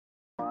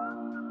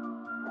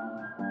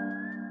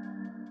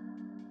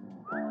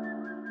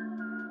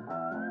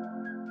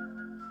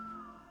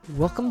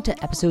Welcome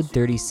to episode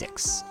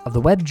 36 of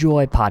the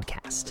WebJoy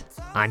podcast.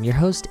 I'm your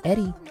host,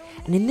 Eddie,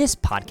 and in this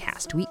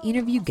podcast, we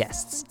interview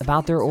guests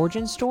about their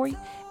origin story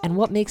and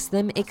what makes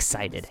them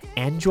excited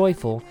and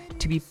joyful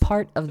to be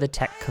part of the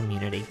tech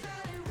community.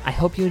 I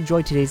hope you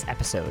enjoyed today's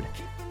episode.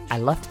 I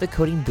left the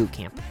coding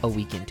bootcamp a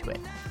week into it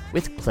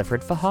with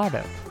Clifford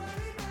Fajardo.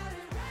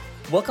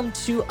 Welcome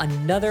to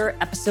another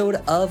episode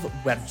of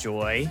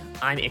WebJoy.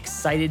 I'm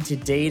excited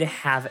today to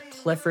have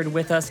Clifford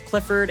with us.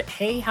 Clifford,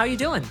 hey, how you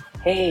doing?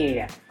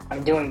 Hey,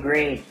 I'm doing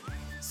great.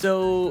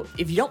 So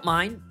if you don't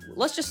mind,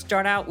 let's just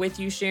start out with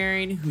you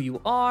sharing who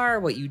you are,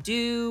 what you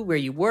do, where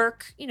you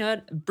work,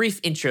 a brief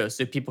intro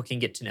so people can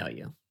get to know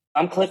you.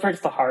 I'm Clifford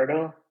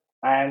Fajardo.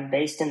 I'm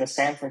based in the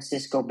San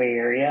Francisco Bay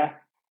Area.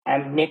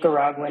 I'm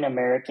Nicaraguan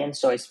American,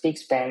 so I speak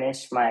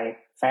Spanish. My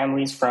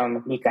family's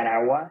from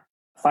Nicaragua.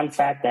 Fun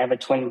fact, I have a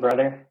twin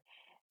brother.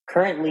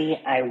 Currently,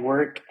 I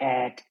work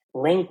at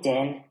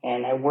LinkedIn,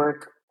 and I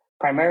work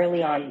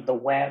primarily on the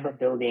web,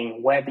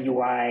 building web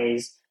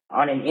UIs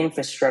on an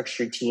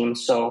infrastructure team.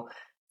 So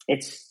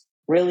it's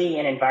really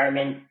an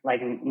environment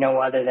like no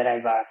other that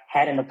I've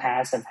had in the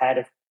past. I've had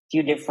a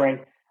few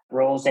different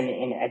roles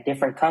at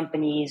different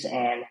companies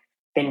and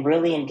been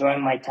really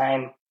enjoying my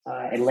time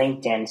at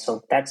LinkedIn.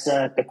 So that's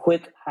the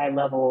quick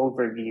high-level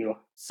overview.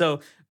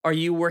 So are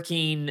you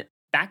working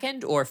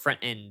back-end or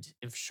front-end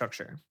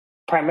infrastructure?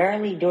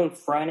 Primarily doing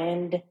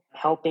front-end,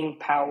 helping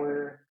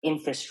power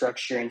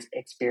infrastructure and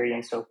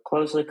experience. So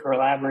closely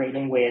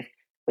collaborating with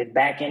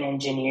back-end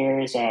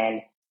engineers and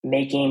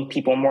making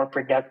people more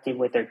productive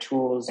with their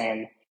tools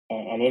and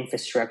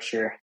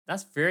infrastructure.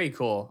 That's very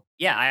cool.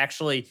 Yeah, I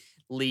actually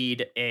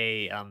lead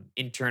a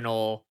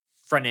internal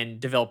front-end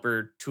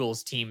developer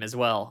tools team as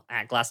well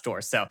at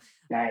Glassdoor. So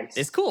Nice.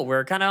 It's cool.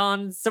 We're kind of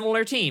on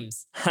similar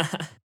teams.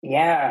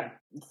 Yeah,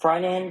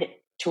 front-end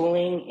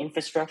tooling,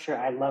 infrastructure,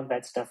 I love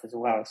that stuff as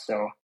well.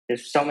 So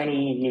there's so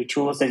many new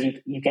tools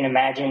that you can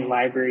imagine,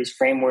 libraries,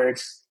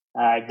 frameworks,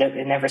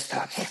 it never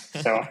stops.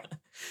 So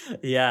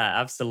Yeah,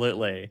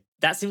 absolutely.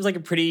 That seems like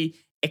a pretty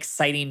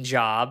exciting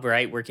job,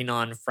 right? Working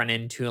on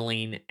front-end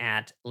tooling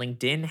at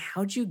LinkedIn.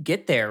 How'd you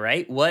get there,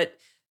 right? What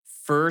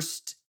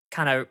first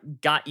kind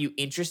of got you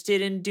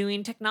interested in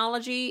doing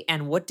technology?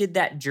 And what did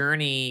that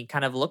journey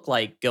kind of look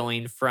like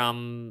going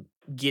from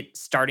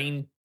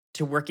starting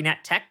to working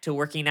at tech to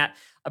working at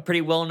a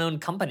pretty well-known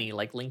company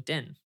like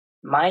LinkedIn?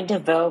 my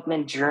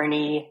development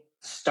journey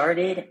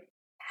started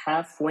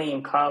halfway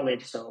in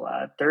college. So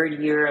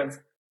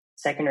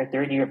second or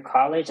third year of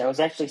college, I was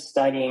actually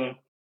studying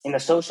in the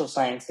social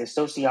sciences,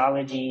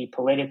 sociology,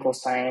 political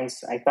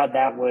science. I thought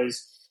that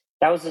was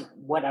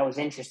what I was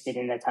interested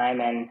in at the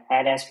time, and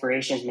had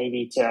aspirations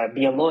maybe to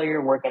be a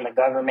lawyer, work in the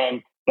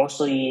government,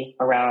 mostly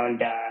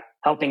around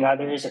helping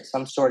others at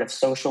some sort of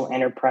social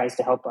enterprise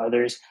to help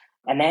others.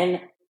 And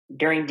then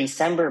during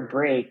December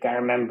break, I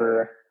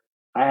remember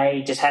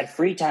I just had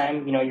free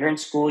time. You're in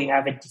school, you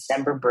have a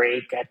December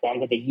break at the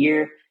end of the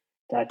year,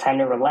 time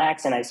to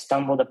relax, and I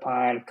stumbled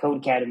upon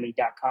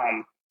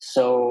codecademy.com.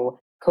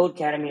 So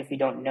Codecademy, if you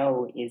don't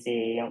know, is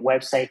a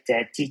website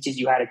that teaches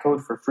you how to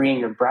code for free in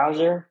your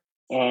browser.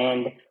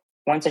 And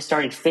once I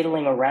started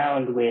fiddling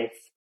around with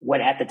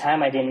what at the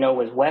time I didn't know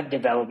was web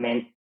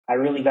development, I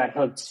really got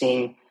hooked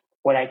seeing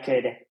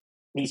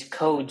these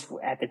codes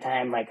at the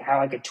time, like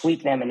how I could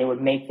tweak them and it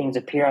would make things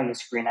appear on the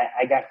screen.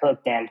 I got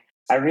hooked, and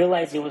I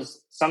realized it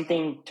was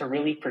something to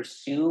really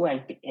pursue.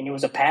 And it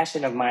was a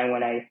passion of mine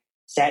when I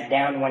sat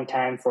down one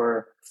time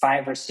for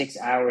 5 or 6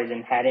 hours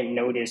and hadn't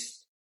noticed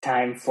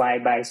time fly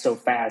by so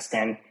fast.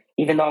 And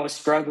even though I was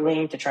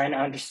struggling to try to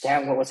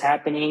understand what was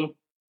happening,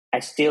 I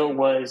still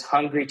was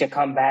hungry to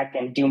come back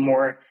and do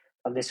more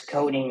of this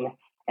coding.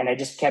 And I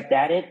just kept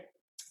at it.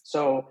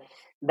 So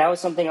that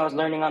was something I was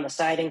learning on the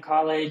side in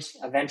college,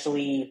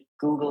 eventually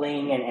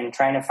Googling and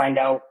trying to find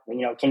out,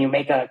 can you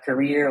make a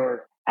career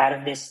or out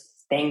of this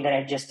thing that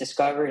I just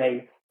discovered.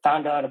 I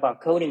found out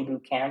about coding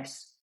boot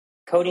camps.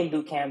 Coding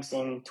boot camps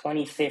in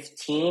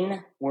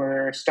 2015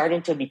 were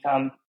starting to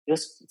become, it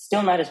was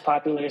still not as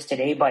popular as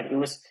today, but it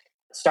was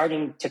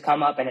starting to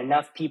come up, and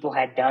enough people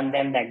had done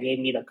them that gave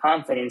me the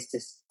confidence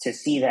to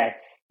see that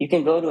you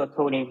can go to a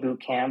coding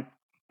boot camp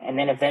and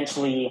then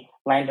eventually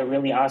land a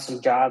really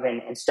awesome job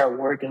and start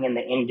working in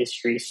the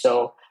industry.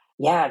 So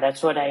yeah,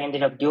 that's what I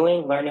ended up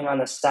doing, learning on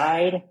the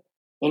side.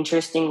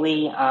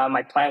 Interestingly,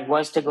 my plan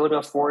was to go to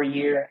a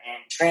 4-year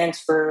and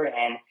transfer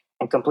and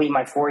complete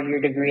my 4-year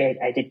degree.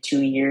 I did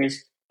 2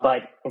 years,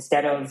 but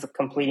instead of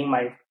completing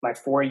my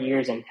 4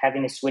 years and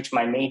having to switch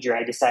my major,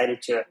 I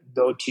decided to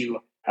go to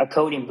a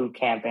coding boot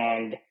camp,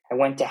 and I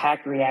went to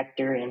Hack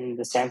Reactor in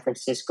the San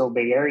Francisco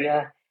Bay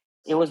Area.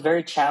 It was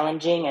very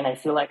challenging, and I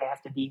feel like I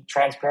have to be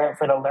transparent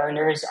for the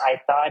learners.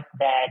 I thought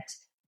that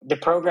the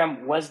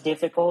program was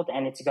difficult,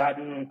 and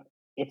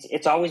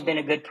it's always been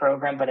a good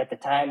program, but at the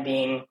time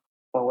being,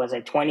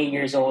 20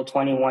 years old,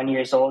 21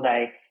 years old,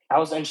 I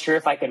was unsure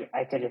if I could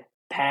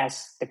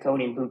pass the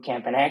coding boot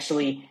camp. And I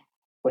actually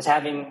was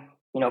having,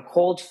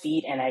 cold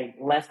feet, and I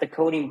left the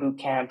coding boot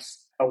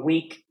camps a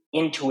week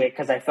into it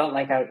because I felt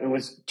like it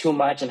was too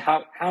much. And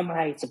how am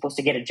I supposed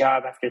to get a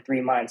job after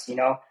 3 months, you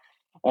know?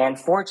 And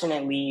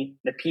fortunately,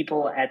 the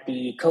people at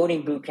the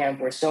coding bootcamp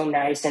were so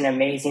nice and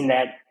amazing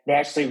that they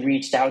actually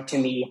reached out to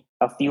me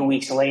a few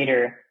weeks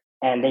later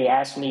and they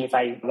asked me if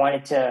I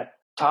wanted to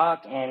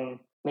talk and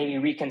maybe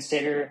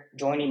reconsider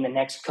joining the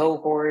next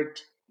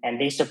cohort. And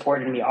they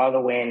supported me all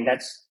the way. And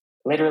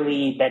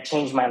that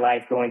changed my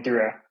life going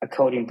through a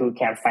coding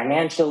bootcamp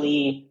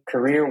financially,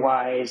 career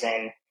wise,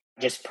 and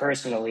just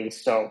personally.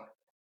 So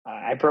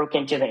I broke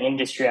into the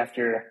industry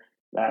after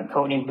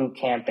coding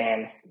bootcamp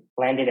and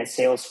landed at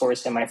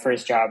Salesforce in my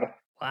first job.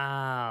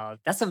 Wow,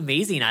 that's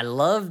amazing. I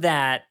love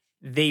that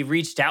they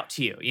reached out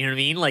to you. You know what I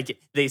mean? Like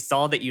they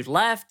saw that you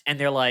left and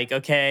they're like,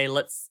 okay,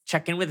 let's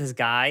check in with this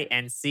guy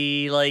and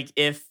see like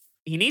if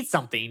he needs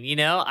something, you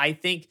know? I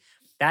think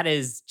that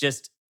is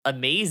just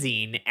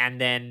amazing. And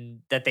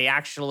then that they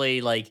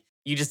actually like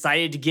you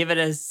decided to give it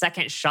a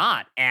second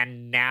shot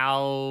and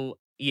now,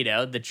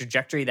 the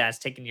trajectory that's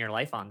taken your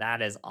life on,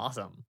 that is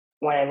awesome.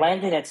 When I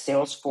landed at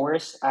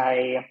Salesforce,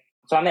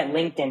 so I'm at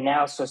LinkedIn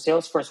now. So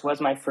Salesforce was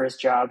my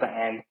first job,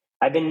 and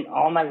I've been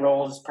all my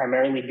roles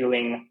primarily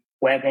doing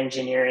web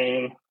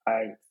engineering,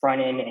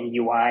 front end, and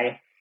UI.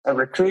 A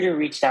recruiter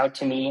reached out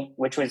to me,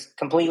 which was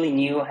completely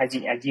new, as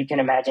you can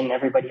imagine.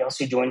 Everybody else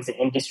who joins the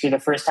industry, the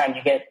first time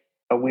you get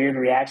a weird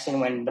reaction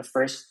when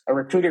a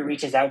recruiter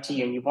reaches out to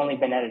you and you've only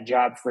been at a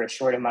job for a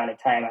short amount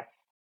of time.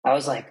 I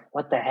was like,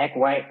 what the heck?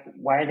 Why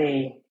are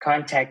they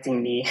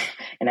contacting me?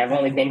 And I've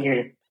only been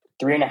here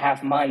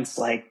 3.5 months.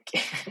 Like,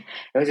 it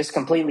was just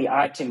completely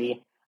odd to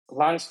me.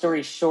 Long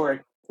story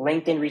short,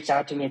 LinkedIn reached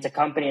out to me. It's a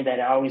company that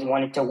I always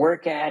wanted to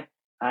work at.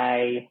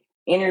 I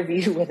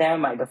interviewed with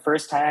them the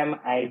first time.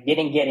 I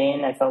didn't get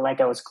in. I felt like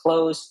I was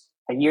close.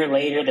 A year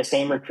later, the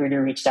same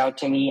recruiter reached out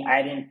to me.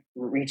 I didn't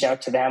reach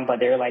out to them, but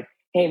they're like,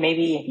 hey,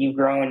 maybe you've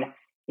grown,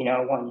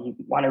 you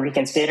want to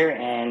reconsider.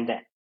 And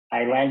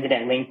I landed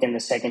at LinkedIn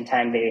the second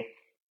time they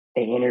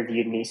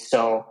interviewed me.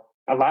 So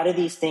a lot of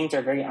these things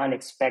are very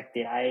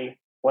unexpected. I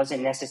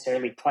wasn't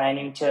necessarily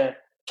planning to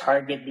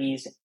target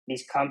these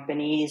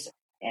companies,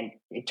 and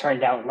it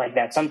turned out like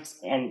that.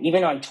 And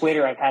even on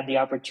Twitter, I've had the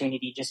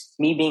opportunity, just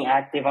me being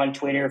active on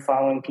Twitter,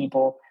 following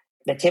people.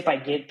 The tip I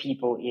give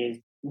people is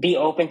be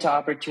open to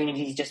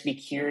opportunities, just be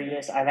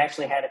curious. I've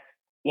actually had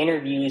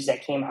interviews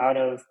that came out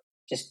of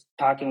just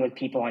talking with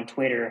people on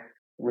Twitter,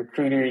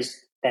 recruiters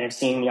that have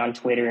seen me on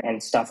Twitter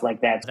and stuff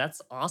like that.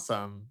 That's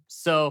awesome.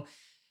 So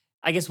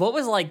I guess what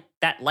was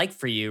like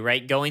for you,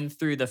 right? Going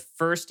through the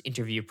first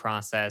interview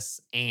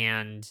process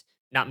and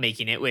not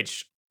making it,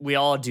 which we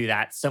all do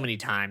that so many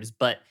times,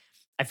 but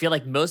I feel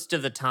like most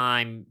of the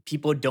time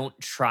people don't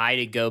try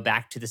to go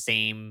back to the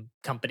same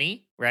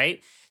company,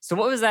 right? So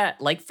what was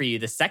that like for you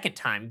the second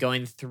time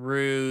going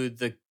through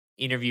the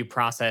interview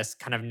process,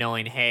 kind of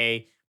knowing,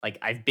 hey, like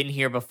I've been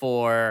here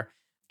before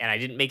and I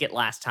didn't make it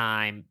last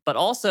time, but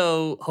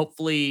also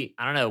hopefully,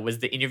 I don't know, was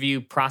the interview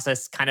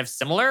process kind of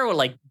similar or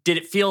like, did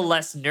it feel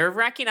less nerve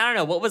wracking? I don't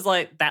know. What was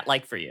that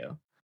like for you?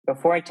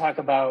 Before I talk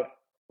about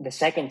the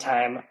second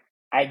time,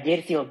 I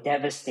did feel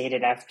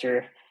devastated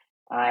after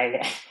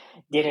I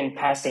didn't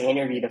pass the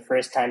interview the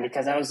first time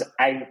because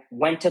I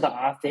went to the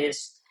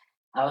office.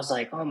 I was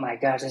like, oh my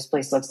gosh, this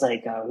place looks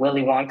like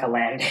Willy Wonka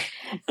land,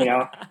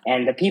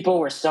 and the people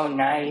were so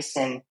nice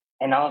and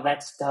all of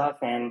that stuff.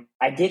 And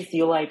I did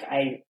feel like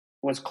I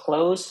was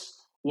close,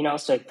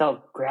 so it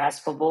felt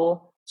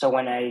graspable. So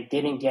when I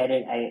didn't get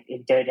it,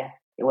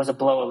 it was a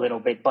blow a little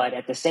bit. But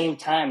at the same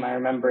time, I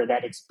remember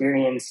that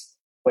experience,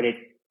 what it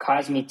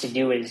caused me to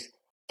do is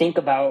think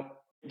about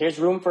there's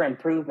room for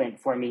improvement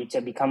for me to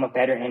become a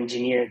better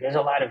engineer. There's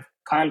a lot of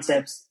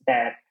concepts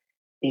that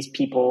these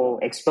people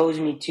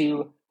exposed me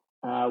to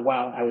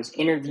while I was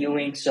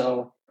interviewing.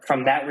 So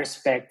from that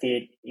respect,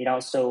 it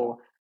also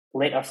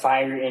lit a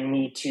fire in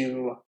me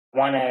to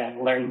want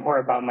to learn more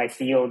about my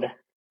field.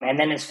 And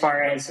then as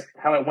far as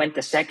how it went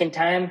the second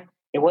time,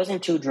 it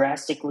wasn't too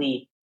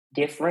drastically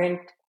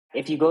different.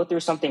 If you go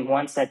through something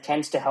once, that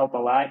tends to help a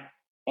lot.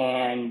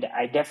 And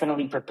I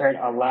definitely prepared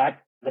a lot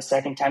the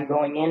second time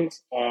going in,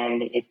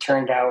 and it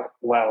turned out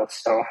well.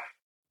 So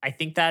I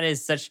think that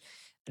is such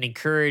an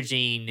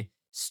encouraging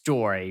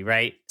story,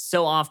 right?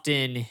 So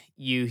often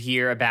you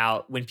hear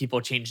about when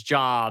people change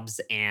jobs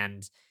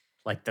and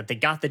like that they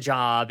got the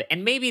job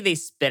and maybe they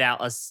spit out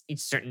a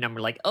certain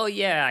number like, oh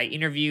yeah, I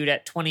interviewed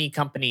at 20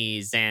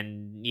 companies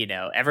and,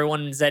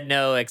 everyone said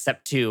no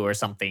except 2 or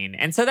something.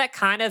 And so that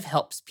kind of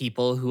helps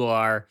people who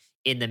are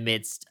in the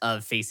midst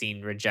of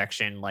facing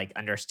rejection, like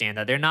understand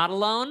that they're not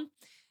alone.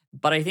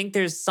 But I think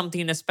there's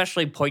something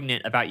especially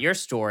poignant about your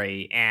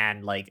story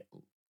and like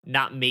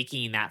not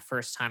making that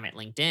first time at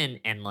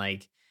LinkedIn and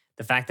like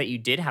the fact that you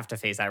did have to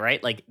face that,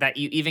 right? Like that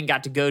you even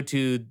got to go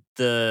to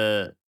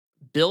the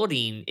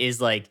building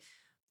is like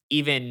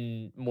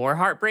even more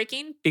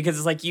heartbreaking because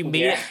it's like you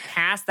made it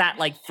past that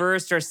like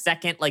first or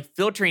second like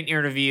filtering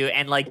interview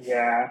and like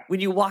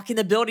when you walk in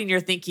the building you're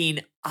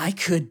thinking I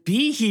could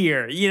be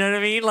here, you know what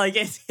I mean? Like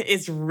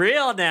it's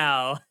real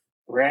now.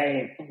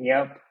 Right.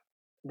 Yep.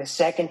 The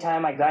second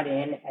time I got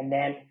in, and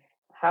then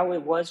how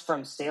it was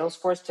from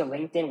Salesforce to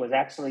LinkedIn was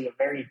actually a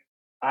very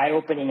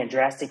eye-opening and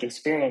drastic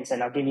experience.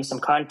 And I'll give you some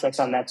context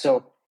on that.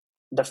 So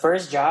the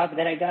first job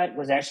that I got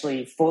was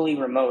actually fully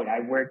remote.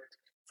 I worked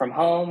from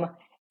home,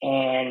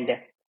 and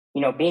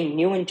being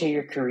new into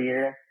your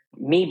career,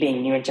 me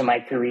being new into my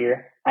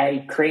career,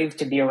 I craved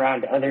to be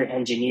around other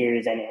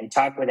engineers and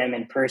talk with them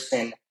in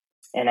person.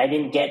 And I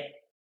didn't get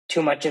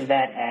too much of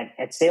that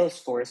at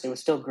Salesforce. It was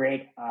still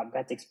great.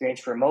 Got to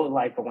experience remote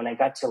life, but when I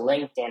got to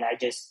LinkedIn,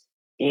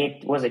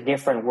 it was a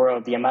different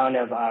world. The amount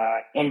of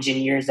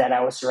engineers that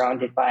I was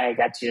surrounded by, I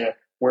got to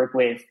work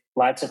with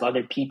lots of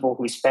other people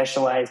who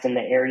specialized in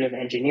the area of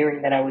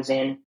engineering that I was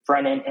in,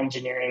 front end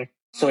engineering.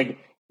 So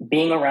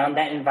being around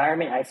that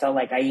environment, I felt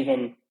like I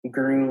even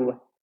grew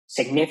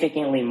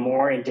significantly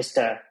more in just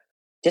a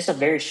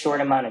very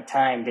short amount of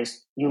time.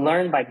 Just you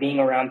learn by being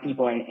around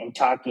people and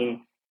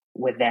talking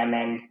with them,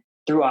 and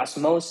through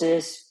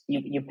osmosis,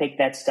 you pick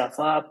that stuff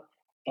up.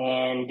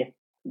 And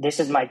this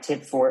is my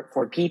tip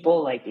for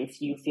people. Like,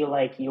 if you feel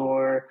like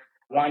you're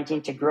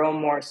wanting to grow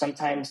more,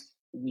 sometimes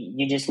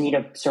you just need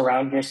to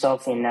surround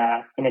yourself in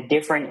a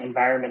different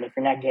environment. If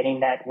you're not getting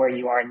that where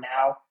you are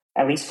now,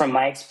 at least from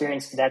my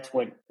experience, that's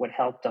what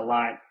helped a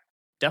lot.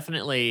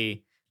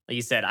 Definitely, like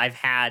you said, I've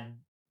had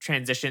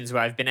transitions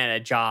where I've been at a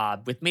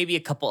job with maybe a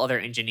couple other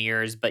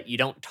engineers, but you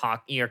don't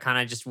talk, you're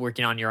kind of just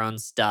working on your own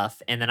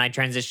stuff. And then I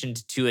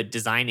transitioned to a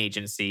design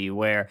agency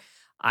where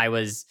I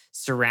was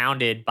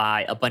surrounded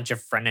by a bunch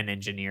of front end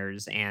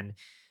engineers, and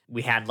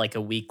we had like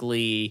a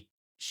weekly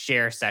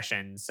share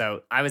session.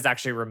 So I was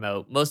actually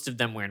remote. Most of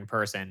them were in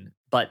person,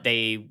 but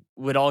they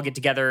would all get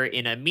together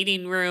in a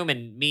meeting room,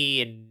 and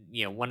me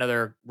and one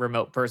other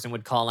remote person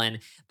would call in,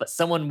 but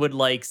someone would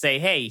like say,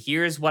 "Hey,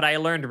 here's what I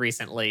learned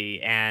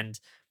recently." And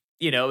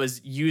it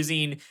was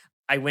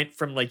I went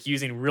from like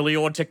using really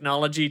old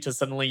technology to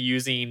suddenly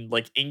using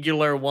like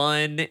Angular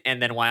 1.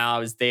 And then while I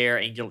was there,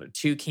 Angular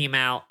 2 came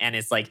out. And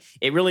it's like,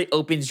 it really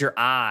opens your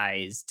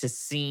eyes to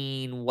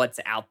seeing what's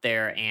out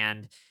there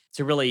and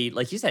to really,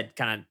 like you said,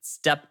 kind of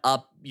step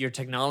up your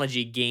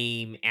technology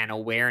game and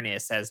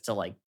awareness as to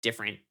like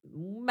different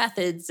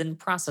methods and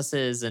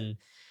processes. And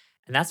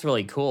that's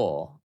really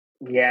cool.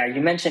 Yeah, you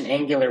mentioned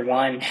Angular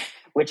 1,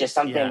 which is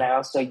something Yeah. that I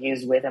also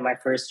used in my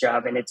first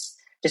job. And it's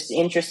just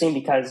interesting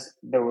because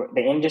the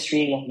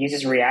industry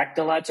uses React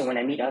a lot. So when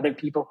I meet other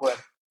people who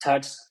have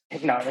touched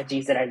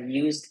technologies that I've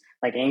used,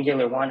 like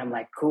Angular 1, I'm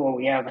like, cool,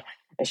 we have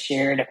a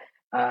shared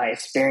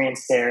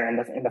experience there in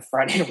the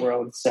front end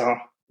world. So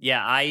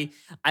yeah,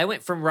 I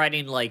went from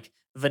writing like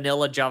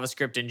vanilla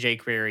JavaScript and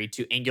jQuery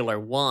to Angular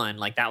 1.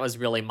 Like that was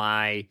really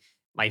my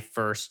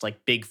first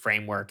like big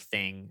framework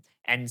thing.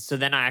 And so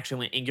then I actually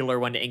went Angular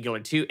 1 to Angular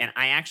 2, and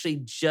I actually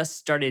just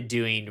started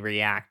doing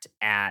React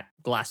at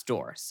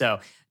Glassdoor. So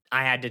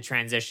I had to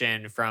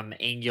transition from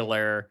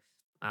Angular,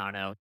 I don't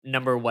know,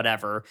 number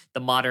whatever, the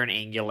modern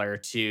Angular,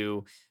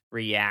 to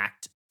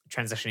React,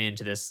 transitioning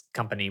into this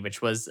company,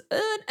 which was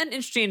an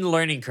interesting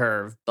learning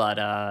curve.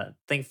 But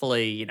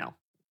thankfully,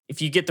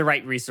 if you get the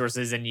right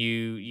resources and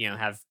you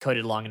have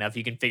coded long enough,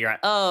 you can figure out,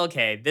 oh,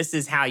 okay, this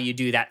is how you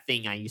do that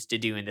thing I used to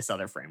do in this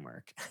other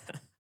framework.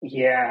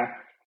 yeah,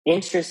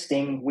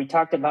 interesting. We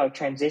talked about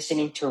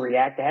transitioning to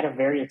React. I had a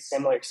very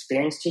similar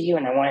experience to you,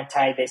 and I want to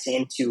tie this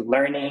into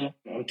learning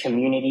and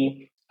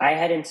community. I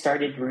hadn't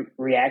started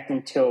React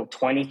until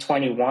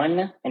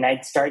 2021, and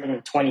I'd started in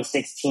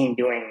 2016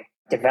 doing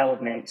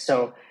development.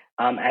 So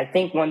I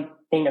think one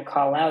thing to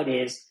call out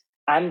is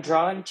I'm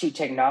drawn to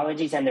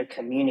technologies and their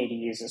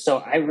communities. So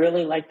I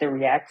really like the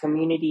React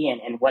community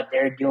and what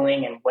they're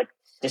doing, and what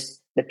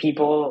just the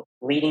people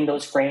leading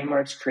those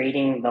frameworks,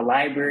 creating the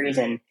libraries.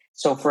 And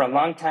so for a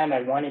long time,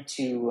 I wanted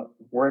to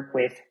work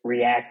with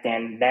React,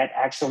 and that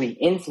actually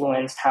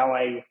influenced how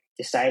I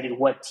decided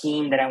what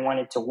team that I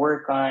wanted to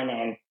work on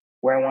and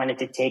where I wanted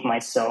to take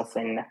myself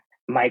in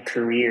my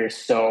career.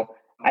 So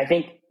I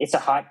think it's a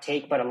hot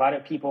take, but a lot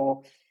of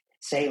people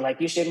say like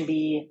you shouldn't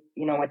be,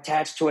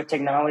 attached to a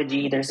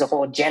technology. There's a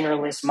whole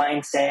generalist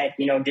mindset,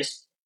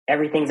 just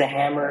everything's a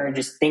hammer.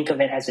 Just think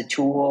of it as a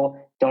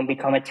tool. Don't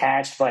become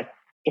attached. But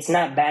it's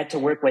not bad to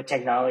work with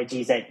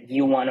technologies that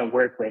you want to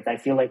work with. I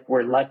feel like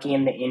we're lucky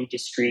in the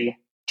industry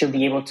to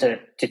be able to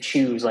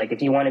choose. Like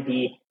if you want to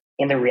be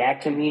in the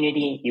React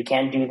community, you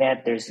can do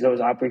that. There's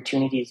those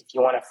opportunities. If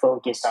you want to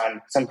focus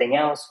on something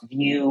else,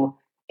 Vue,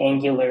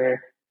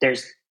 Angular,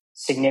 there's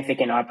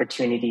significant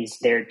opportunities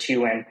there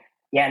too. And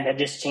yeah, that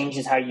just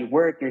changes how you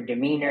work, your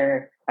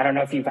demeanor. I don't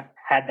know if you've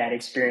had that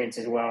experience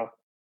as well.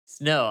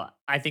 No,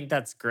 I think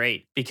that's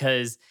great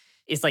because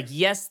it's like,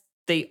 yes,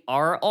 they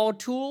are all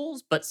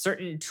tools, but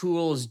certain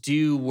tools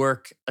do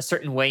work a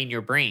certain way in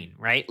your brain,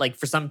 right? Like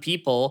for some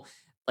people,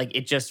 like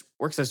it just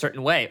works a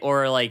certain way.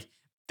 Or like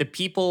the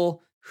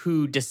people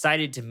who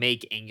decided to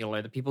make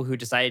Angular, the people who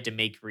decided to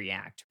make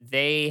React,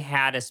 they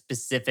had a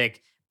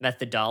specific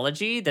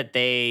methodology that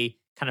they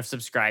kind of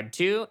subscribed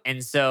to.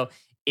 And so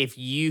if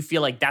you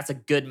feel like that's a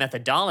good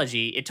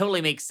methodology, it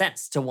totally makes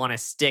sense to want to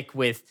stick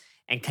with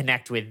and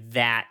connect with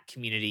that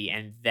community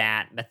and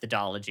that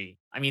methodology.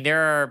 I mean,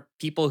 there are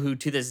people who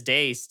to this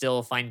day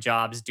still find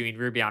jobs doing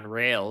Ruby on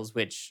Rails,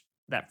 which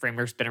that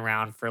framework's been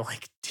around for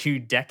like 2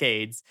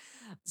 decades.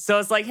 So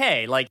it's like,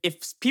 hey, like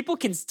if people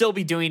can still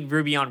be doing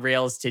Ruby on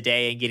Rails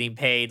today and getting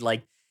paid,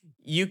 like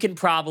you can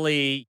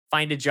probably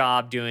find a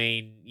job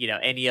doing,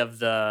 any of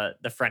the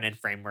front end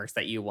frameworks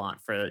that you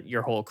want for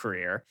your whole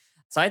career.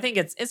 So I think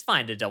it's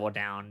fine to double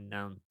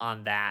down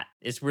on that.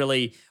 It's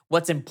really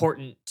what's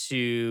important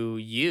to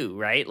you,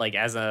 right? Like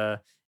as an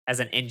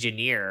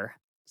engineer,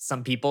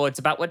 some people it's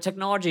about what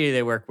technology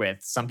they work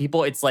with. Some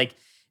people it's like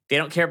they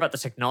don't care about the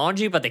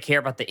technology, but they care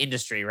about the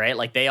industry, right?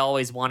 Like they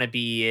always want to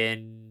be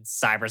in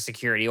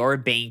cybersecurity or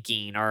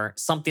banking or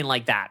something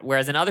like that.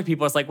 Whereas in other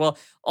people, it's like, well,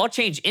 I'll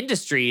change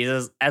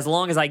industries as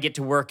long as I get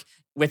to work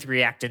with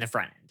React in the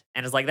front end.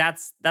 And it's like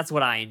that's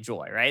what I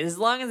enjoy, right? As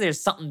long as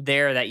there's something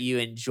there that you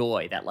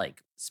enjoy that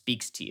like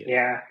speaks to you.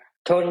 Yeah,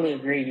 totally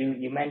agree.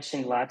 You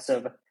mentioned lots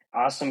of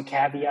awesome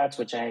caveats,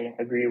 which I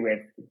agree with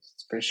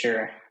for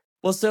sure.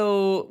 Well,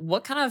 so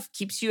what kind of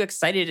keeps you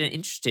excited and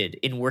interested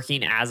in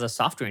working as a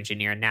software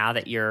engineer now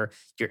that you're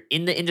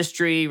in the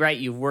industry, right?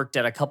 You've worked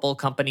at a couple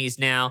companies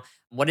now.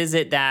 What is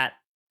it that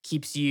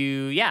keeps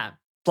you,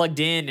 plugged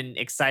in and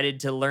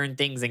excited to learn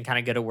things and kind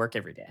of go to work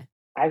every day?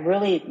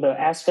 The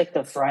aspect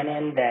of front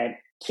end that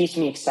keeps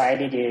me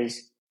excited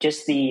is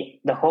just the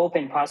hope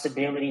and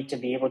possibility to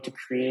be able to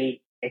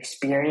create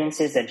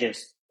experiences that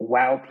just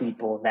wow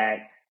people, that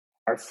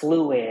are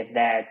fluid,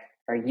 that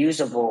are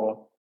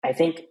usable. I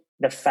think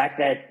the fact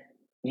that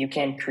you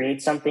can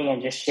create something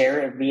and just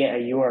share it via a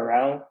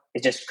URL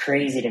is just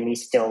crazy to me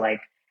still.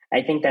 Like,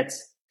 I think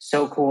that's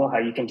so cool how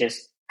you can just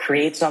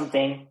create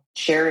something,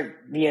 share it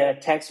via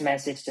text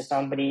message to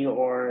somebody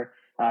or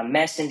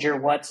Messenger,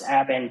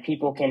 WhatsApp, and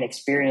people can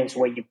experience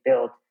what you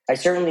built. I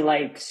certainly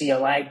like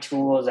CLI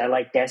tools. I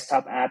like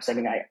desktop apps. I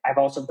mean, I've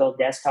also built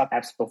desktop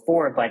apps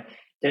before, but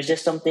there's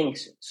just something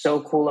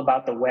so cool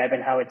about the web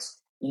and how it's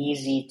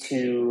easy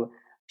to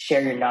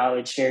share your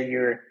knowledge, share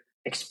your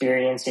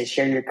experiences,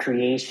 share your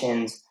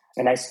creations.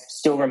 And I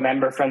still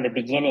remember from the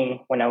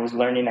beginning when I was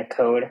learning to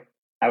code,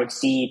 I would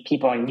see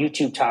people on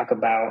YouTube talk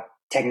about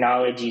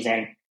technologies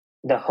and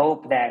the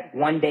hope that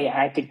one day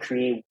I could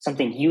create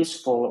something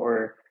useful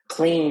or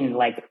clean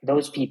like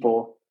those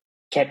people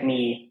kept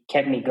me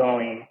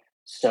going.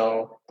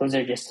 So those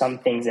are just some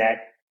things that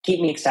keep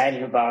me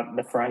excited about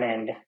the front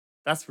end.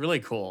 That's really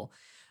cool.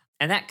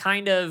 And that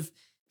kind of,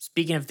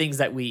 speaking of things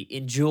that we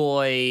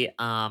enjoy,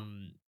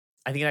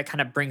 I think that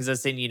kind of brings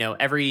us in,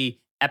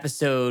 every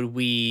episode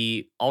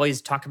we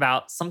always talk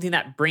about something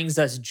that brings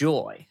us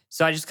joy.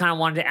 So I just kind of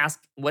wanted to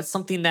ask, what's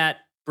something that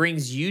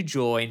brings you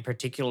joy in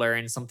particular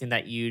and something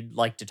that you'd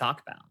like to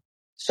talk about?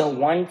 So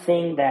one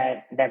thing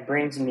that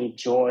brings me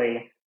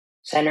joy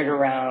centered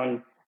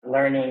around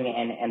learning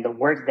and the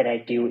work that I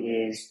do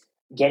is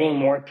getting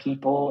more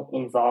people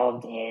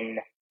involved in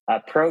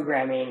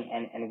programming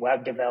and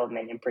web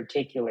development in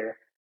particular.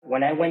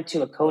 When I went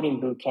to a coding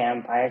boot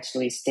camp, I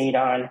actually stayed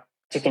on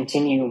to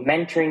continue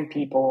mentoring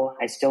people.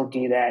 I still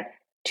do that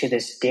to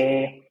this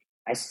day.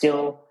 I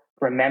still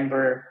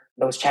remember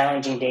those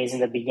challenging days in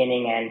the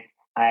beginning, and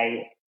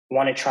I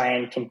want to try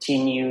and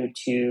continue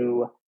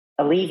to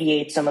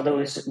alleviate some of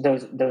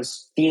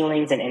those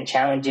feelings and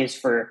challenges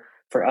for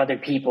other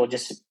people.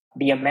 Just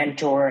be a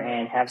mentor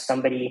and have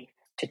somebody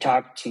to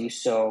talk to.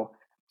 So,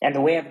 and the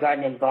way I've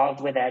gotten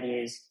involved with that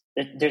is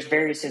there's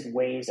various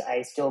ways.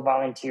 I still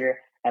volunteer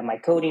at my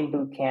coding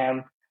boot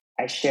camp.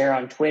 I share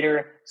on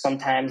Twitter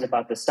sometimes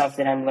about the stuff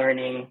that I'm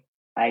learning.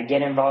 I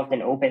get involved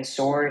in open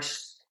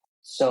source.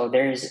 So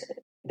there's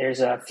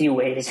a few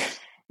ways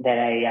that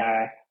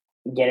I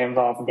get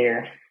involved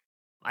there.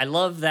 I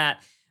love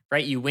that,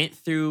 right? You went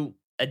through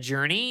a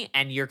journey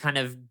and you're kind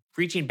of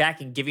reaching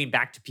back and giving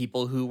back to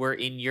people who were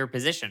in your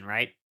position,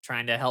 right?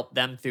 Trying to help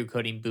them through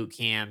coding boot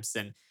camps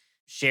and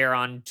share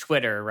on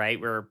Twitter, right?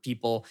 Where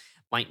people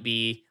might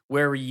be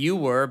where you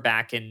were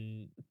back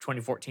in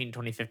 2014,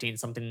 2015,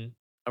 something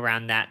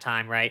around that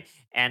time, right?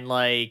 And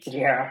like,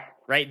 Yeah.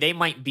 right, they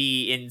might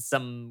be in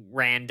some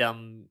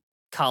random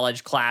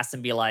college class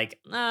and be like,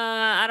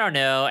 I don't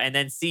know, and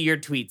then see your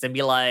tweets and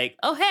be like,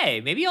 oh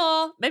hey, maybe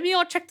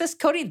I'll check this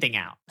coding thing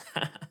out.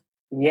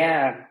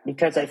 Yeah,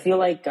 because I feel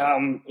like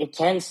it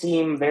can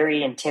seem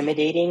very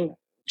intimidating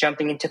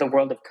jumping into the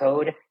world of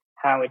code,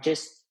 how it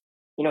just,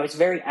 it's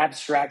very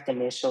abstract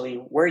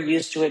initially. We're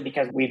used to it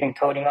because we've been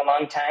coding a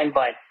long time,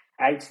 but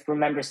I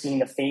remember seeing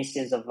the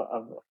faces of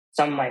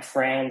some of my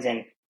friends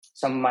and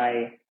some of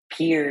my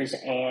peers,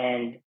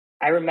 and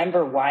I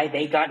remember why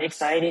they got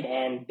excited,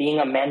 and being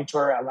a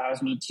mentor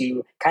allows me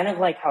to kind of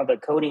like how the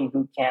coding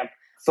bootcamp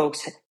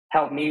folks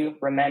helped me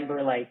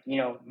remember, like,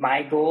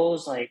 my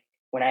goals, like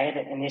when I had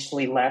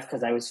initially left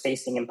because I was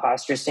facing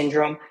imposter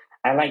syndrome.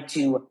 I like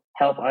to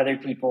help other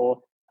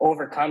people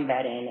overcome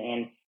that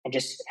and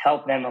just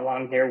help them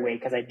along their way,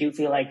 because I do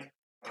feel like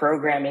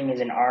programming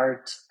is an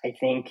art. I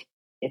think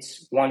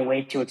it's one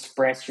way to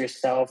express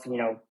yourself,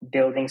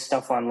 building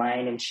stuff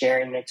online and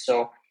sharing it.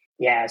 So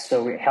Yeah,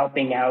 so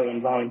helping out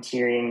and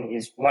volunteering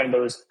is one of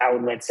those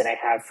outlets that I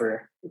have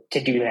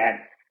to do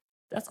that.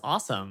 That's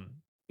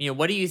awesome.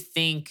 What do you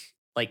think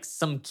like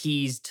some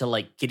keys to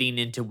like getting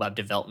into web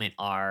development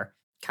are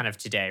kind of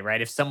today, right?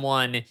 If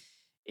someone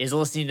is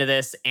listening to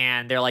this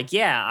and they're like,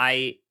 "Yeah,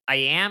 I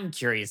am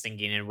curious in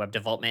getting into web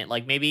development."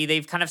 Like maybe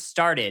they've kind of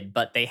started,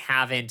 but they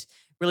haven't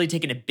really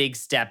taken a big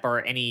step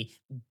or any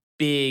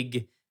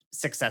big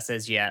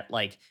successes yet.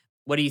 Like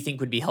what do you think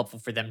would be helpful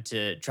for them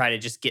to try to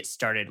just get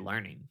started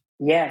learning?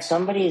 Yeah, if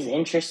somebody is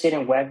interested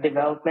in web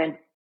development,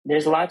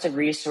 there's lots of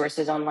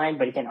resources online,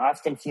 but it can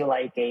often feel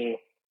like a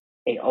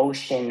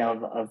ocean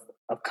of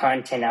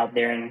content out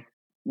there, and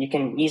you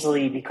can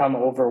easily become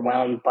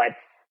overwhelmed. But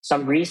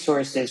some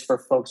resources for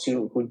folks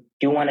who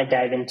do want to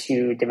dive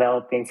into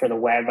developing for the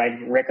web,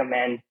 I'd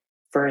recommend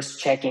first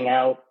checking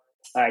out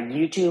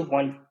YouTube.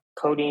 One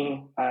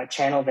coding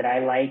channel that I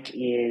like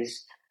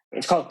is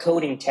it's called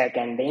Coding Tech,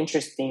 and the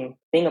interesting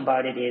thing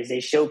about it is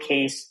they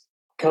showcase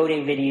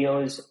coding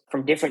videos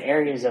from different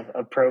areas of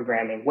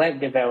programming, web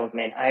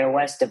development,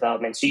 iOS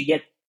development. So you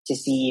get to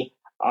see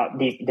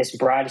this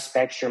broad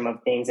spectrum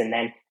of things, and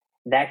then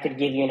that could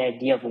give you an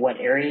idea of what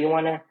area you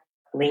want to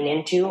lean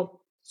into.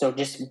 So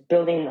just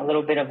building a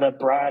little bit of a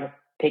broad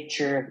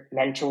picture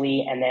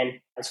mentally, and then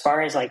as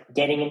far as like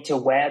getting into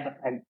web,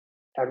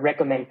 I'd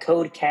recommend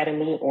Code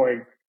Academy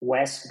or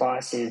Wes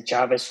Boss's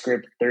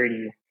JavaScript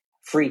 30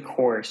 free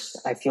course.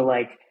 I feel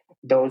like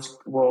those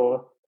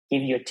will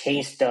give you a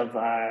taste of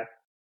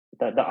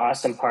the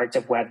awesome parts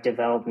of web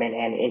development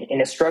and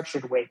in a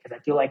structured way. Because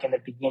I feel like in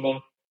the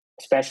beginning,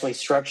 especially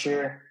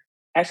structure,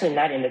 actually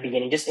not in the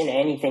beginning, just in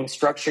anything,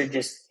 structure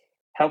just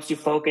helps you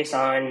focus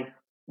on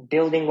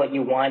building what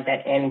you want,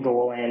 that end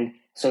goal. And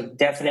so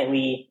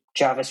definitely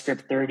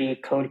JavaScript 30,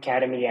 Code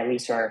Academy at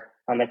least are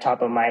on the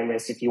top of my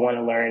list if you want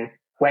to learn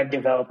web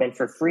development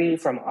for free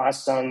from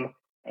awesome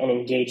and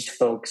engaged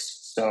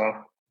folks. So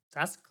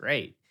That's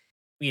great.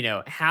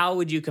 How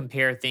would you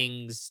compare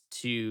things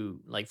to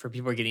like for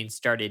people getting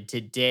started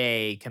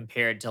today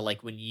compared to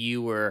like when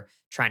you were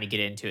trying to get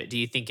into it? Do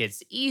you think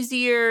it's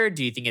easier?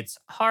 Do you think it's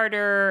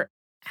harder?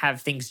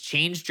 Have things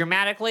changed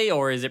dramatically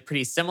or is it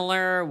pretty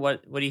similar?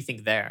 What do you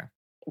think there?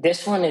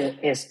 this one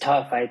is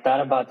tough. I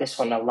thought about this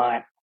one a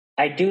lot.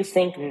 I do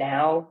think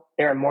now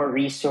there are more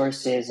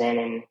resources, and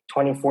in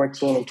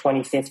 2014 and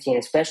 2015,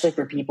 especially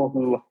for people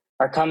who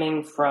are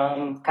coming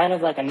from kind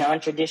of like a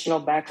non-traditional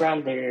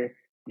background,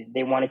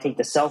 they want to take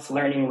the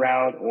self-learning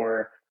route,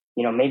 or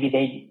maybe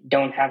they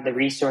don't have the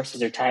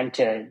resources or time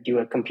to do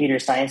a computer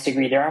science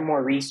degree. There are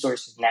more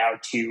resources now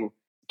to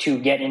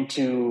get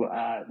into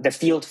the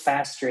field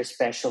faster,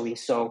 especially.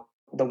 So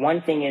the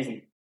one thing is,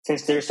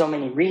 since there's so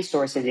many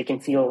resources, it can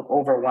feel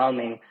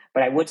overwhelming.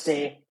 But I would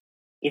say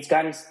it's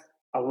gotten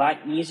a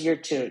lot easier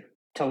to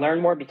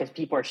learn more because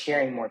people are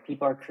sharing more,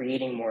 people are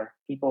creating more,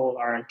 people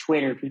are on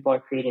Twitter, people are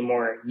creating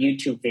more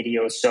YouTube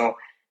videos. So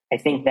I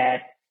think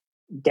that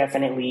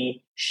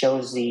definitely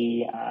shows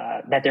the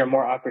that there are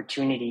more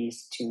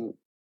opportunities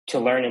to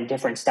learn in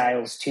different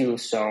styles too.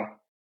 So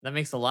That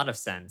makes a lot of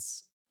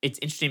sense. It's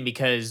interesting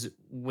because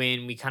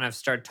when we kind of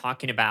start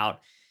talking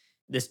about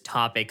this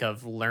topic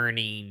of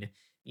learning,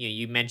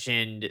 you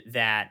mentioned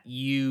that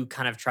you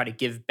kind of try to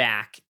give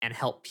back and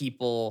help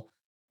people,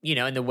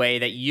 in the way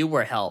that you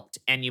were helped.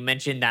 And you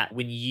mentioned that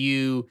when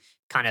you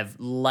kind of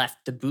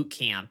left the boot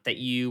camp that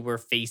you were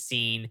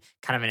facing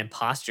kind of an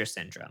imposter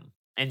syndrome.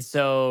 And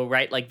so,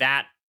 right, like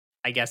that,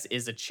 I guess,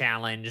 is a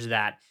challenge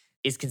that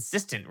is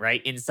consistent,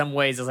 right? In some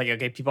ways, it's like,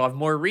 okay, people have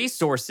more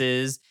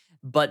resources,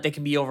 but they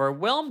can be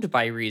overwhelmed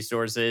by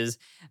resources.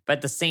 But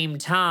at the same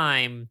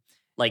time,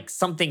 like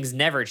some things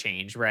never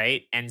change,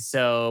 right? And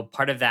so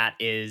part of that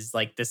is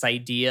like this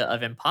idea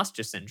of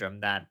imposter syndrome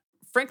that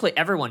frankly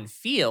everyone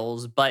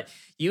feels, but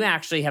you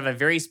actually have a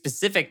very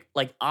specific,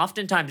 like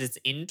oftentimes it's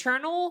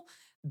internal,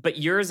 but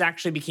yours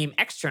actually became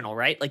external,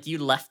 right? Like you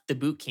left the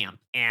boot camp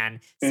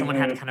and someone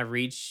had to mhm. kind of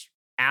reach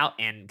out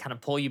and kind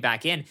of pull you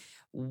back in.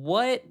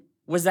 What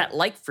was that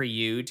like for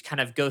you to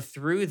kind of go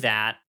through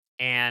that?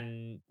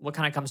 And what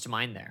kind of comes to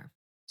mind there?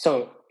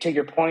 So to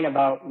your point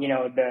about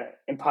the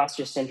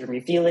imposter syndrome,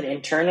 you feel it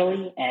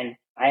internally, and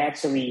I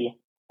actually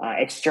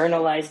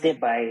externalized it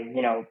by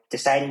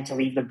deciding to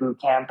leave the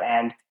boot camp.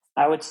 And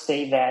I would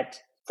say that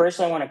first,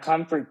 I want to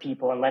comfort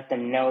people and let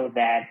them know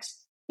that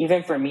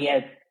even for me,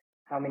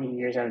 how many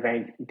years have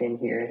I been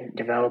here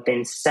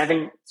developing?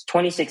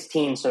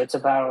 2016, so it's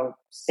about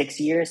 6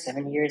 years,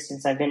 7 years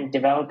since I've been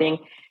developing.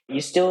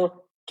 You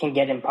still can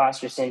get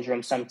imposter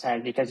syndrome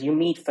sometimes because you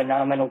meet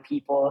phenomenal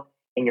people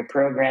in your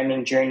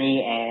programming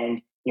journey,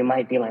 and you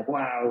might be like,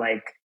 wow,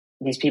 like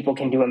these people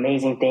can do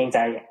amazing things,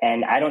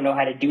 and I don't know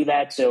how to do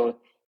that. So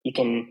you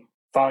can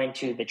fall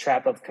into the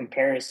trap of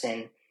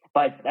comparison.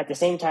 But at the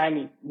same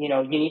time,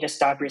 you need to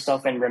stop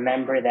yourself and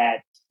remember that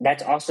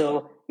that's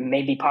also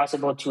maybe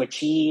possible to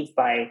achieve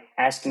by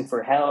asking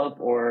for help,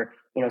 or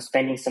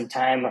spending some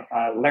time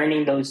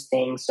learning those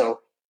things. So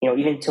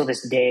even till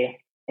this day,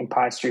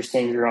 imposter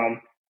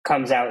syndrome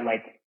comes out.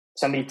 Like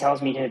somebody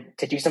tells me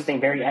to do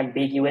something very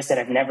ambiguous that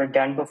I've never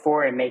done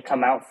before, it may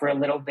come out for a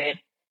little bit.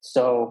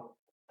 So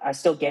I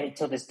still get it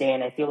till this day.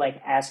 And I feel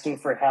like asking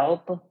for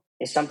help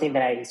is something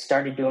that I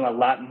started doing a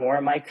lot more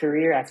in my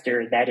career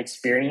after that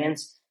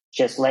experience,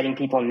 just letting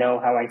people know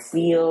how I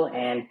feel.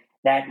 And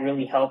that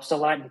really helps a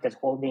lot because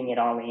holding it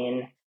all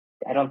in,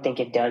 I don't think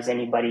it does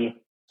anybody,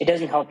 it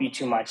doesn't help you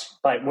too much.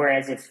 But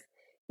whereas if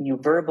you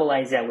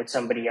verbalize that with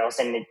somebody else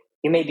and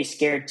you may be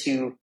scared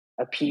to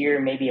appear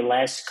maybe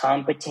less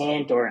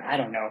competent, or I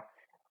don't know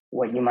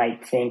what you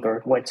might think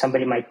or what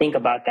somebody might think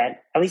about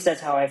that. At least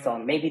that's how I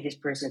felt. Maybe this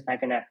person's not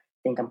going to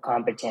think I'm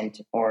competent,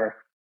 or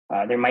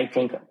they might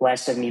think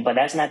less of me, but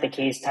that's not the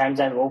case. Times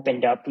I've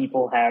opened up,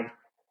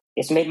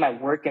 it's made my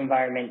work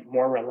environment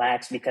more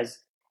relaxed because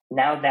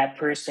now that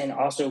person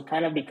also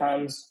kind of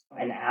becomes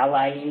an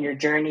ally in your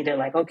journey. They're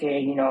like,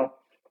 okay,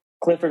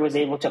 Clifford was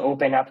able to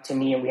open up to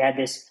me and we had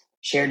this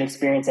shared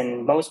experience.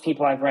 And most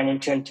people I've run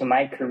into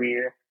my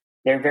career,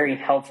 they're very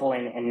helpful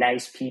and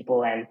nice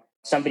people. And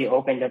somebody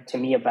opened up to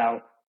me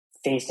about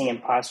facing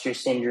imposter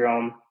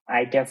syndrome,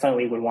 I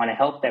definitely would want to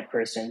help that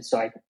person. So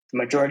the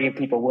majority of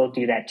people will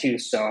do that too.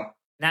 So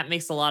That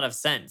makes a lot of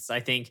sense. I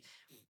think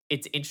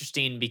it's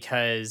interesting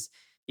because,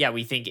 yeah,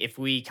 we think if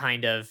we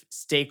kind of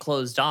stay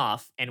closed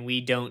off and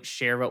we don't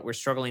share what we're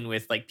struggling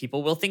with, like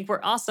people will think we're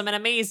awesome and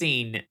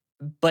amazing.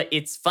 But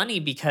it's funny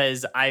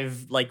because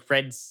I've like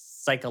read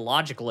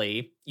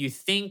psychologically, you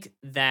think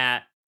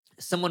that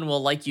someone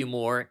will like you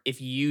more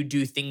if you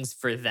do things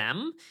for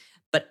them,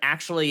 but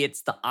actually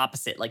it's the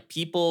opposite. Like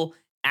people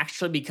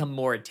actually become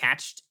more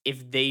attached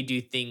if they do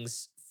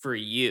things for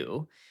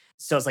you.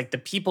 So it's like the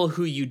people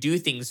who you do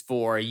things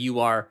for, you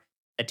are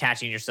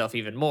attaching yourself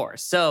even more.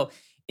 So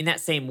in that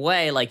same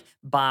way, like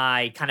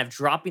by kind of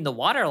dropping the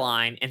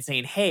waterline and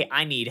saying, "Hey,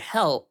 I need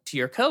help" to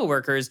your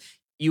coworkers,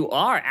 you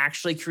are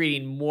actually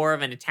creating more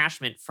of an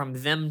attachment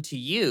from them to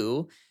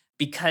you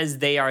because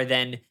they are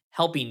then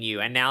helping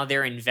you and now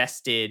they're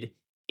invested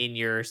in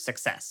your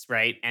success,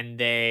 right?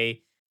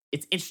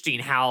 It's interesting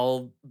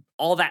how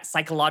all that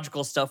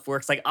psychological stuff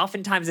works. Like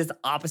oftentimes it's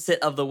opposite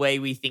of the way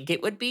we think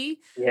it would be.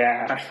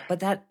 yeah,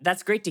 But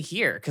that's great to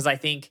hear because I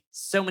think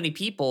so many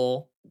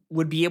people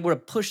would be able to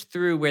push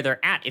through where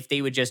they're at if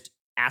they would just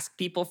ask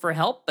people for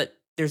help. But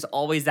there's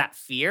always that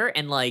fear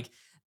and like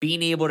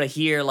being able to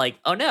hear like,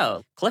 oh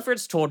no,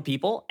 Clifford's told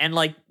people and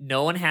like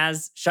no one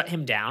has shut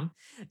him down.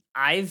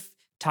 I've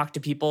talked to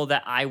people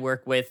that I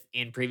work with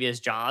in previous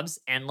jobs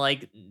and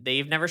like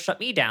they've never shut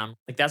me down.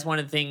 Like that's one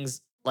of the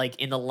things like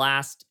in the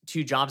last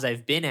two jobs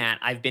I've been at,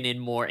 I've been in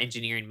more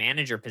engineering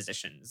manager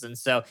positions. And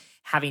so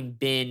having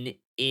been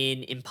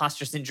in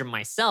imposter syndrome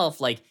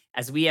myself, like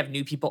as we have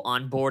new people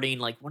onboarding,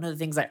 like one of the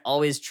things I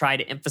always try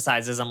to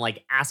emphasize is I'm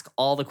like, ask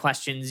all the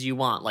questions you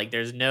want. Like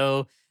there's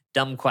no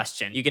dumb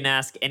question. You can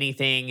ask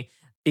anything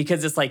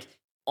because it's like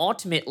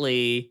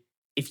ultimately,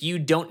 if you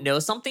don't know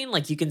something,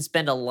 like you can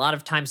spend a lot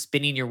of time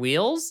spinning your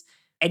wheels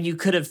and you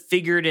could have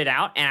figured it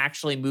out and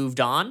actually moved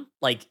on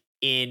like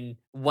in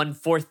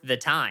 1/4 of the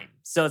time.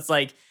 So it's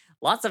like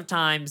lots of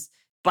times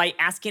by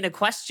asking a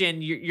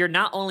question, you're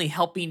not only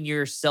helping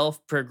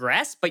yourself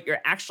progress, but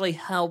you're actually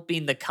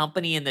helping the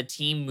company and the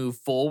team move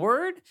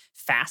forward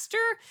faster.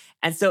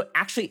 And so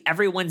actually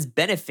everyone's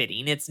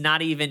benefiting. It's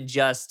not even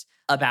just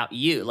about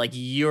you. Like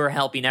you're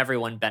helping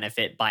everyone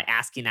benefit by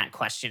asking that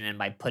question and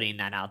by putting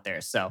that out there.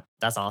 So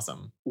that's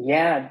awesome.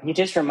 yeah. You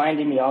just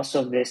reminded me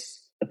also of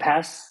this. The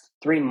past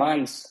 3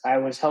 months, I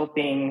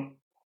onboarded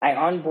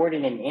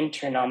an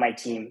intern on my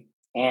team.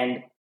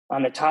 And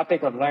on the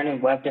topic of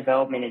learning web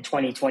development in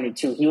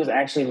 2022, he was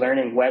actually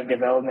learning web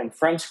development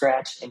from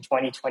scratch in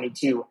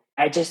 2022.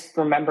 I just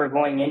remember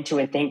going into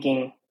it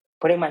thinking,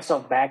 putting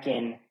myself back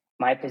in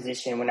my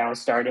position when I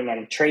was starting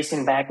and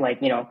tracing back,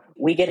 like,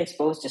 we get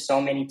exposed to so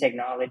many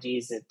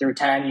technologies through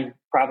time. You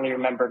probably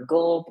remember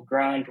Gulp,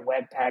 Grunt,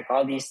 Webpack,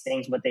 all these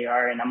things, what they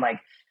are. And I'm like,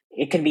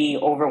 it can be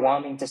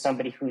overwhelming to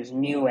somebody who's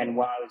new. And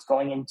while I was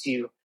going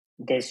into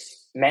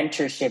this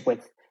mentorship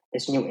with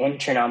this new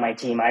intern on my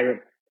team, I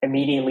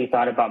immediately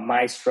thought about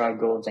my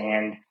struggles,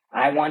 and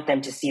I want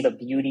them to see the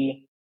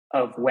beauty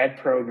of web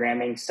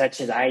programming such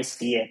as I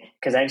see it,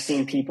 because I've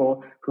seen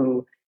people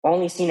who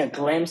only seen a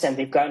glimpse and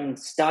they've gotten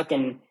stuck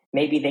and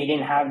maybe they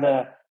didn't have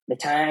the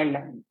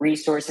time,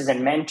 resources,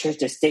 and mentors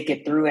to stick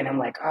it through. And I'm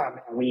like, oh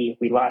man, we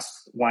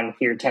lost one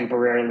here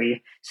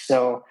temporarily.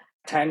 So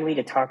timely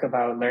to talk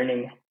about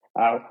learning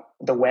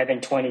the web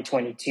in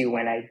 2022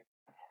 when I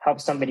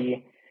helped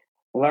somebody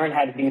learn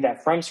how to do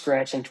that from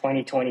scratch in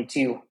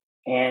 2022.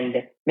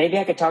 And maybe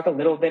I could talk a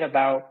little bit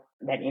about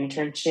that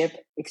internship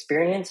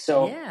experience.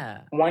 So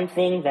Yeah. one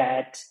thing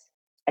that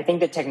I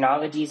think the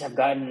technologies have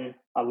gotten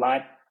a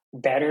lot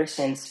better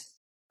since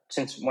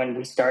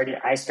when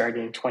I started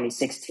in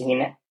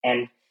 2016.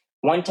 And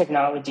one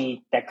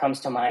technology that comes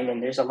to mind,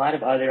 and there's a lot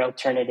of other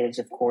alternatives,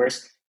 of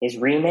course, is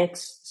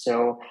Remix.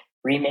 So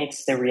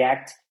Remix, the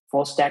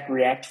full stack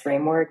React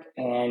framework.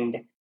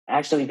 And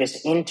actually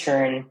this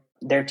intern,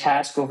 their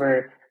task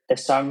over the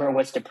summer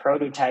was to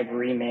prototype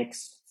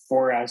Remix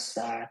for us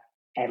at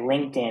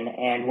LinkedIn.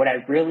 And what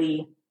I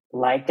really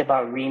liked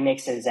about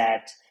Remix is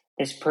that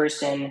this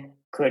person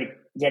could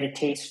get a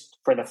taste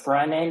for the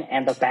front end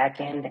and the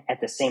back end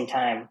at the same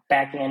time.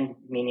 Back end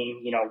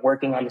meaning,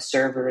 working on the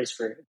servers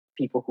for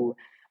people who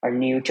are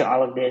new to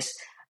all of this.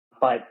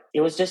 But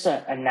it was just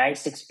a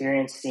nice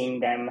experience seeing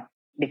them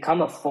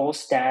become a full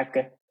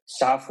stack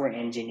software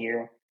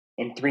engineer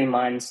in 3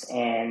 months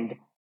and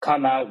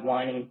come out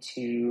wanting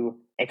to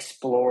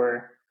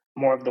explore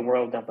more of the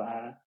world of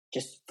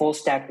just full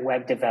stack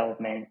web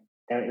development.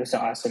 It was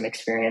an awesome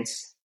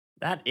experience.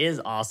 That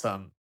is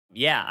awesome.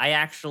 Yeah, I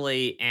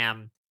actually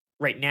am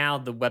right now.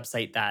 The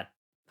website that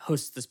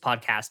hosts this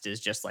podcast is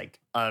just like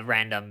a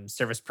random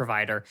service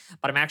provider,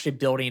 but I'm actually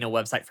building a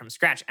website from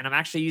scratch and I'm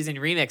actually using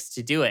Remix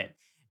to do it.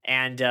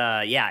 And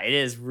it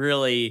is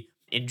really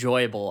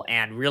enjoyable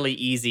and really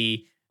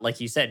easy,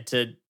 like you said,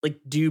 to like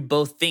do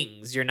both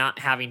things. You're not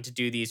having to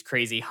do these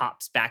crazy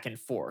hops back and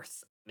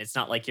forth. It's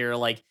not like you're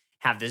like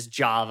have this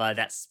Java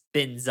that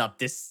spins up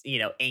this,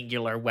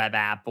 Angular web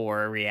app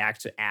or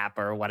React app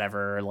or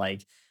whatever.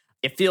 Like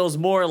it feels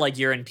more like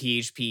you're in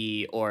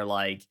PHP or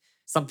like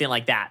something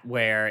like that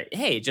where,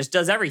 hey, it just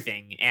does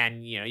everything.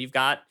 And, you've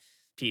got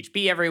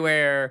PHP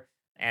everywhere.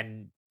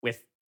 And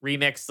with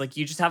Remix, like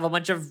you just have a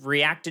bunch of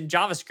React and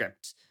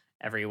JavaScript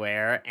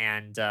everywhere.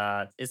 And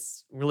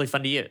it's really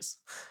fun to use.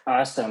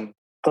 Awesome.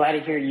 Glad to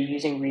hear you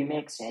using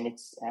Remix. And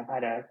I've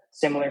had a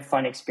similar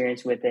fun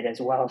experience with it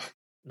as well.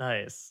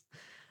 Nice.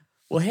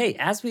 Well, hey,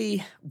 as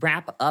we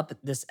wrap up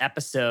this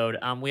episode,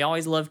 we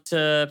always love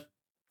to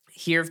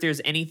hear if there's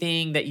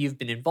anything that you've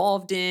been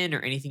involved in or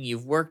anything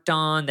you've worked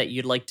on that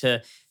you'd like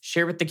to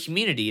share with the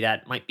community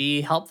that might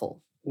be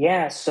helpful.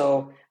 Yeah,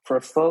 so for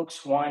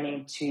folks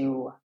wanting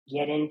to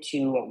get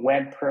into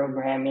web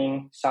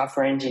programming,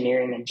 software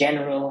engineering in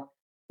general,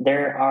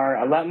 there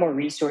are a lot more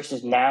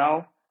resources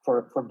now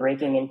for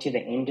breaking into the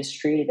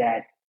industry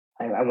that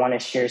I want to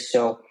share.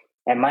 So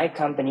at my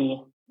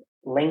company,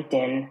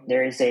 LinkedIn,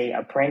 there is a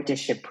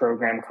apprenticeship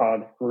program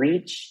called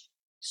Reach.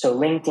 So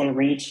LinkedIn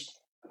Reach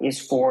is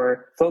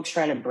for folks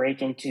trying to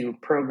break into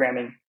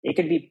programming. It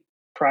could be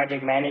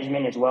project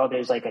management as well.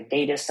 There's like a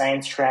data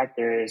science track.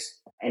 There's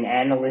an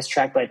analyst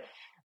track, but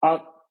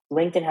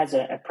LinkedIn has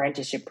an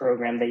apprenticeship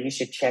program that you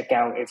should check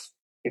out if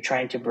you're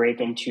trying to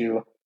break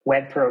into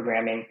web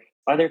programming.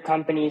 Other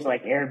companies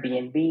like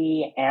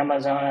Airbnb,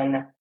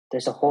 Amazon,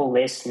 there's a whole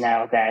list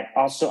now that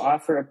also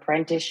offer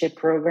apprenticeship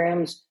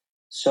programs.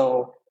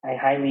 So I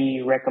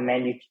highly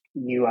recommend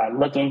you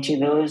look into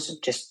those.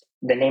 Just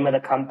the name of the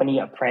company,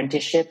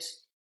 apprenticeships.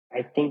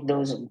 I think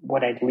those are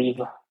what I'd leave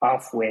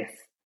off with.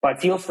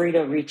 But feel free to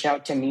reach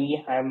out to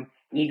me. I'm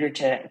eager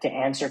to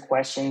answer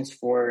questions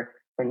for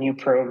new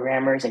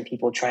programmers and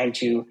people trying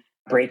to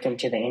break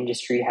into the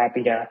industry.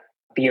 Happy to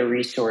be a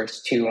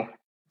resource too.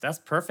 That's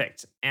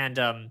perfect. And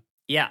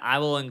I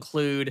will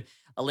include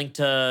a link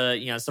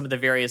to some of the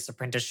various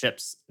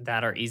apprenticeships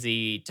that are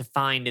easy to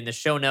find in the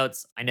show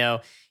notes. I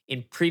know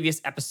in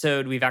previous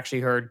episode we've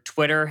actually heard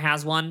Twitter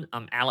has one.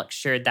 Alex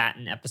shared that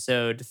in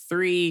episode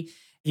 3.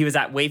 He was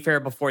at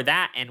Wayfair before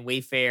that, and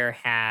Wayfair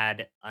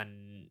had a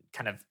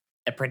kind of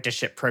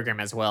apprenticeship program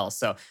as well.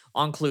 So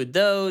I'll include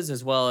those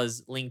as well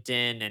as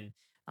LinkedIn and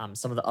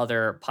some of the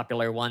other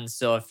popular ones.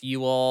 So if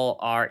you all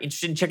are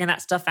interested in checking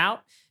that stuff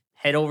out,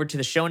 head over to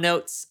the show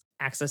notes,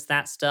 access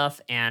that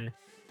stuff. And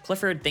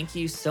Clifford, thank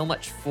you so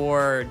much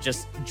for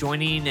just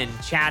joining and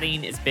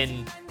chatting. It's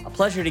been a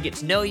pleasure to get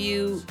to know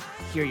you,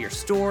 hear your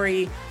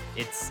story.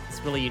 It's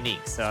really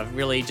unique. So I've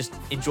really just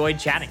enjoyed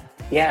chatting.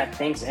 Yeah,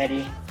 thanks,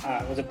 Eddie.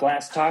 It was a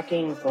blast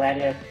talking. Glad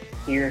to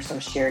hear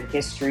some shared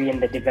history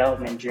and the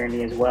development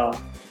journey as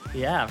well.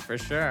 Yeah, for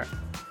sure.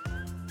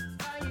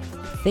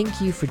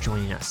 Thank you for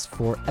joining us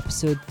for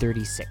episode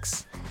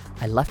 36.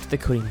 I left the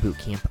coding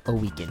bootcamp a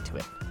week into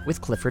it with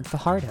Clifford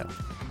Fajardo.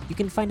 You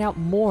can find out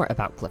more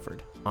about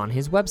Clifford on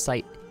his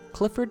website,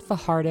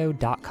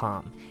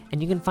 cliffordfajardo.com,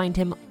 and you can find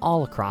him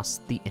all across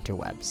the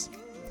interwebs.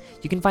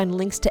 You can find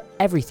links to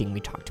everything we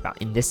talked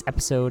about in this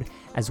episode,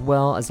 as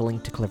well as a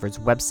link to Clifford's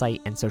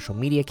website and social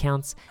media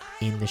accounts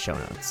in the show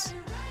notes.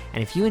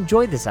 And if you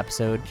enjoyed this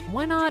episode,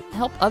 why not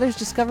help others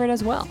discover it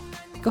as well?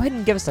 Go ahead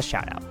and give us a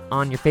shout out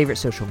on your favorite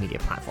social media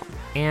platform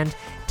and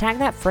tag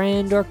that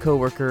friend or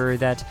coworker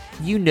that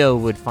you know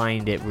would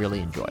find it really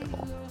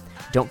enjoyable.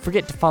 Don't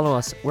forget to follow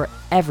us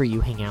wherever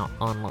you hang out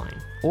online,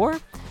 or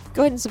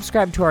go ahead and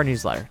subscribe to our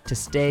newsletter to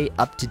stay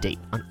up to date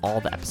on all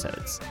the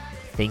episodes.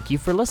 Thank you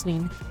for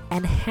listening,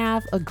 and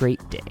have a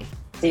great day.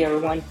 See you,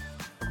 everyone.